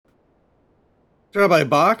Rabbi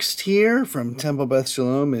Boxed here from Temple Beth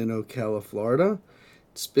Shalom in Ocala, Florida.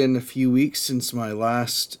 It's been a few weeks since my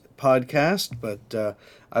last podcast, but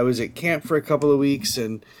I was at camp for a couple of weeks,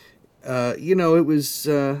 and it was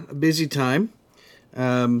a busy time.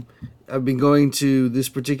 Um, I've been going to this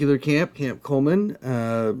particular camp, Camp Coleman,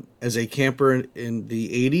 as a camper in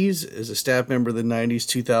the 80s, as a staff member in the 90s,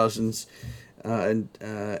 2000s,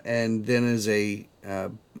 and then as a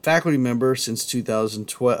faculty member since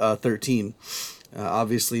 2013,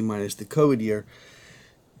 obviously minus the COVID year.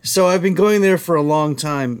 So I've been going there for a long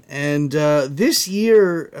time, and this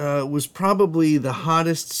year was probably the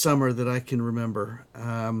hottest summer that I can remember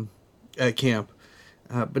at camp.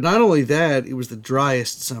 But not only that, it was the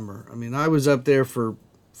driest summer. I mean, I was up there for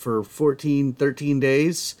 14, 13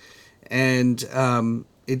 days, and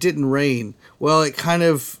it didn't rain. Well, it kind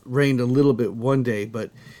of rained a little bit one day,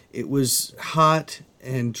 but it was hot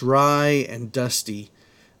and dry and dusty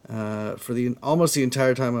for the almost the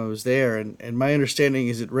entire time I was there. And my understanding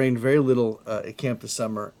is it rained very little at camp this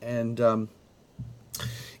summer. And in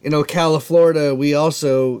Ocala, Florida, we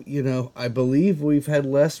also, I believe we've had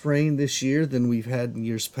less rain this year than we've had in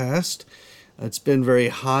years past. It's been very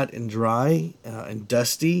hot and dry and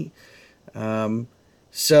dusty.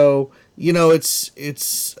 So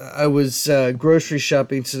it's. I was grocery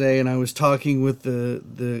shopping today, and I was talking with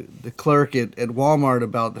the clerk at Walmart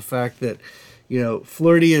about the fact that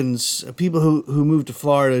Floridians, people who move to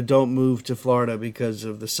Florida, don't move to Florida because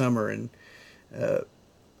of the summer, and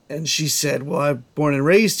she said, "Well, I'm born and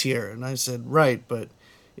raised here," and I said, "Right, but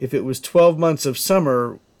if it was 12 months of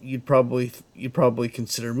summer, you'd probably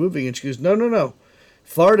consider moving." And she goes, "No, no, no,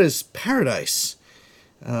 Florida's paradise."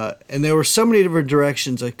 And there were so many different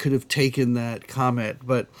directions I could have taken that comment,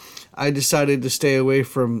 but I decided to stay away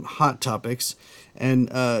from hot topics and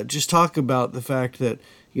just talk about the fact that,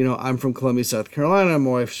 I'm from Columbia, South Carolina.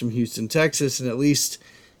 My wife's from Houston, Texas, and at least,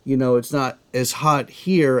 it's not as hot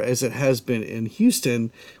here as it has been in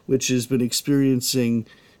Houston, which has been experiencing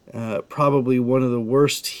probably one of the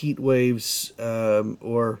worst heat waves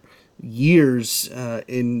or years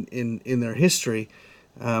in their history.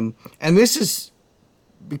 And this is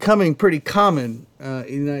becoming pretty common in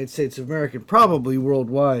the United States of America, probably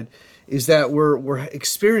worldwide, is that we're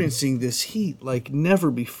experiencing this heat like never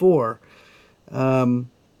before.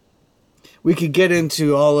 We could get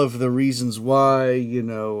into all of the reasons why,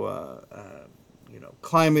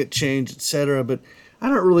 climate change, etc., but I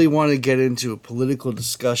don't really want to get into a political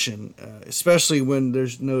discussion, especially when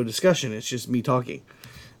there's no discussion. It's just me talking.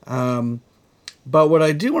 But what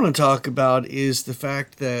I do want to talk about is the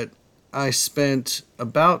fact that I spent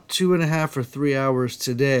about 2.5 or 3 hours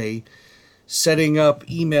today setting up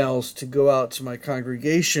emails to go out to my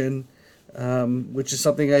congregation, which is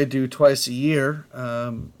something I do twice a year.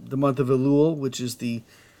 The month of Elul, which is the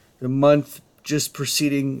month just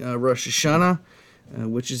preceding Rosh Hashanah,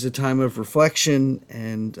 which is a time of reflection,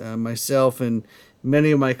 and myself and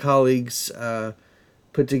many of my colleagues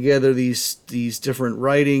put together these different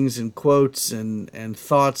writings and quotes and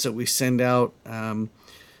thoughts that we send out.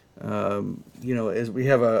 As we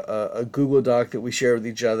have a Google Doc that we share with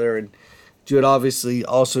each other, and do it obviously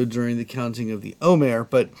also during the counting of the Omer.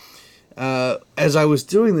 But as I was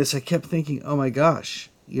doing this, I kept thinking, oh my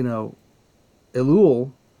gosh, Elul,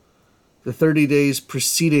 the 30 days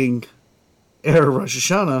preceding Erev Rosh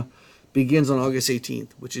Hashanah, begins on August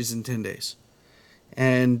 18th, which is in 10 days.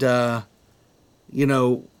 And, while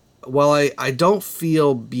I don't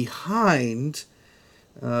feel behind,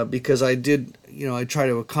 because I did, I try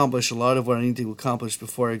to accomplish a lot of what I need to accomplish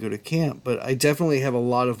before I go to camp, but I definitely have a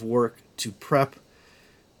lot of work to prep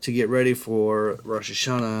to get ready for Rosh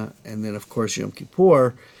Hashanah, and then of course Yom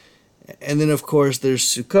Kippur, and then of course there's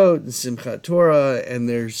Sukkot and Simchat Torah, and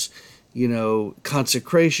there's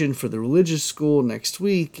consecration for the religious school next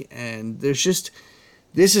week, and this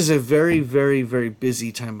is a very, very, very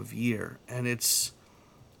busy time of year, and it's,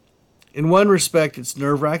 in one respect, it's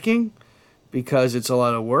nerve-wracking because it's a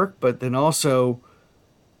lot of work, but then also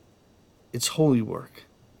it's holy work.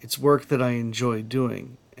 It's work that I enjoy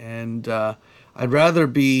doing, and I'd rather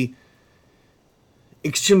be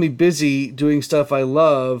extremely busy doing stuff I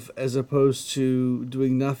love as opposed to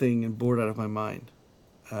doing nothing and bored out of my mind.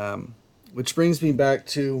 Which brings me back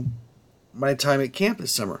to my time at camp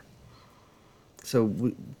this summer.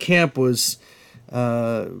 So camp was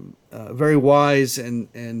very wise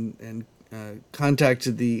and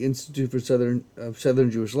contacted the Institute for Southern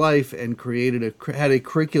Jewish Life and had a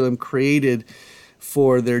curriculum created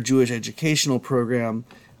for their Jewish educational program,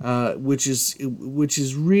 which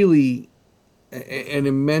is really an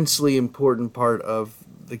immensely important part of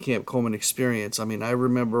the Camp Coleman experience. I mean, I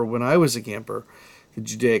remember when I was a camper, the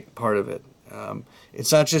Judaic part of it.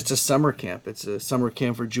 It's not just a summer camp; it's a summer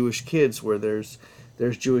camp for Jewish kids where there's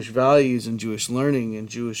Jewish values and Jewish learning and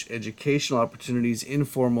Jewish educational opportunities,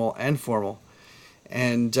 informal and formal.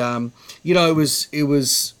 And it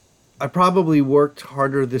was. I probably worked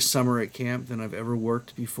harder this summer at camp than I've ever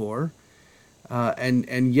worked before.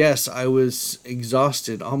 And yes, I was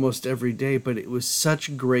exhausted almost every day, but it was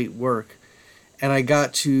such great work, and I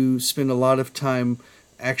got to spend a lot of time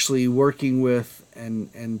actually working with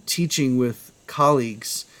and teaching with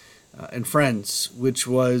colleagues and friends, which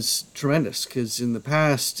was tremendous. Because in the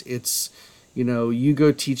past, it's you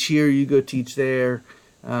go teach here, you go teach there,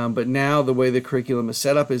 but now the way the curriculum is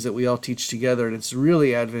set up is that we all teach together, and it's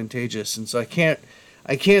really advantageous. And so I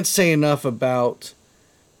can't say enough about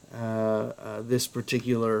this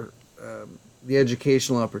particular the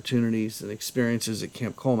educational opportunities and experiences at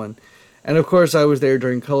Camp Coleman. And of course, I was there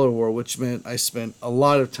during Color War, which meant I spent a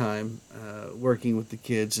lot of time working with the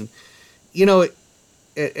kids. And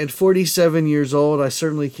at 47 years old, I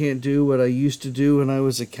certainly can't do what I used to do when I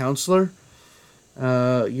was a counselor.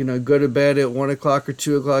 Go to bed at 1 o'clock or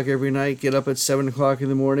 2 o'clock every night, get up at 7 o'clock in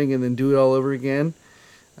the morning, and then do it all over again.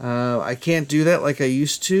 I can't do that like I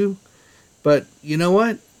used to. But you know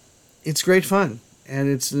what? It's great fun. And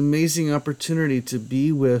it's an amazing opportunity to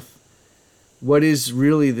be with what is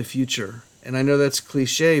really the future. And I know that's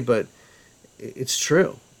cliche, but it's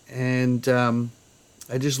true. And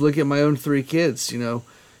I just look at my own 3 kids.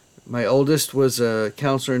 My oldest was a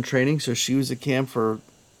counselor in training, so she was at camp for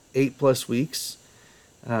 8+ weeks.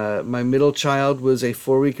 My middle child was a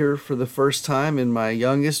 4-weeker for the first time, and my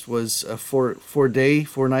youngest was a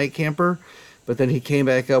 4-night camper. But then he came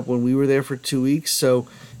back up when we were there for 2 weeks. So,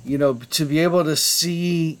 to be able to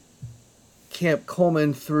see Camp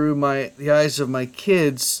Coleman through the eyes of my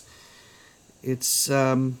kids, it's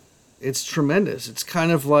tremendous. It's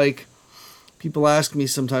kind of like people ask me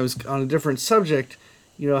sometimes on a different subject,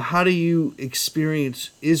 how do you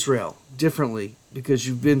experience Israel differently because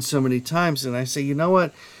you've been so many times? And I say, you know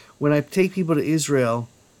what? When I take people to Israel,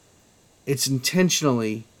 it's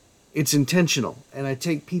intentional. And I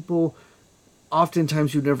take people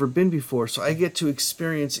oftentimes who've never been before. So I get to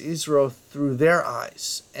experience Israel through their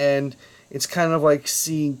eyes. And it's kind of like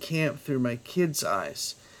seeing camp through my kids'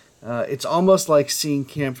 eyes. It's almost like seeing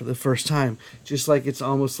camp for the first time, just like it's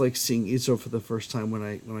almost like seeing Israel for the first time when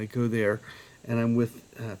I go there and I'm with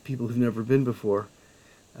people who've never been before.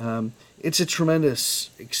 It's a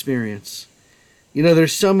tremendous experience.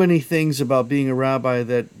 There's so many things about being a rabbi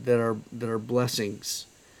that are blessings,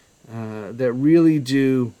 that really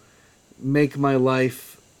do make my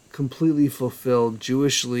life completely fulfilled,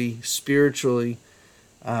 Jewishly, spiritually.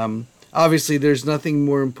 Obviously, there's nothing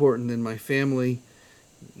more important than my family.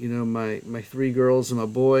 My 3 girls and my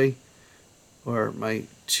boy, or my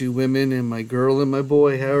 2 women and my girl and my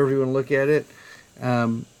boy, however you want to look at it.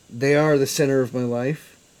 They are the center of my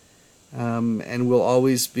life, and will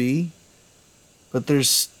always be. But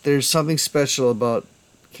there's something special about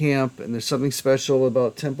camp, and there's something special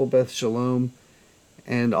about Temple Beth Shalom,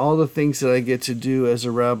 and all the things that I get to do as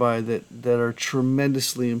a rabbi that are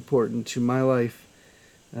tremendously important to my life,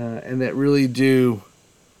 and that really do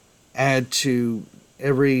add to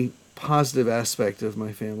every positive aspect of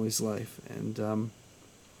my family's life. And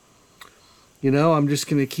I'm just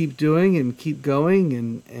going to keep doing and keep going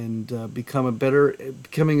and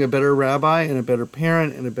becoming a better rabbi and a better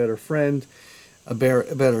parent and a better friend, a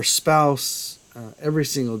better spouse every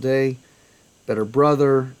single day, better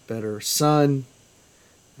brother, better son,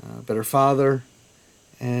 better father,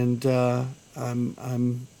 and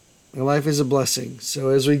my life is a blessing. So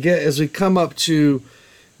as we come up to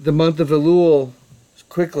the month of Elul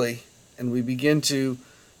quickly, and we begin to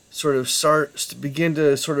sort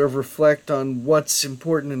of reflect on what's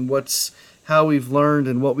important and how we've learned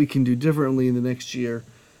and what we can do differently in the next year,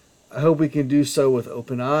 I hope we can do so with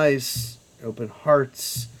open eyes, open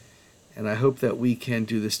hearts, and I hope that we can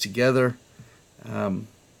do this together. I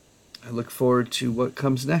look forward to what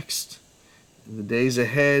comes next. In the days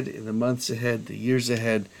ahead, in the months ahead, the years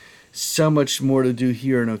ahead. So much more to do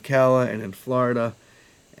here in Ocala and in Florida.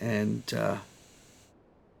 And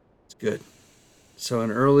it's good. So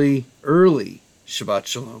an early Shabbat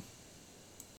Shalom.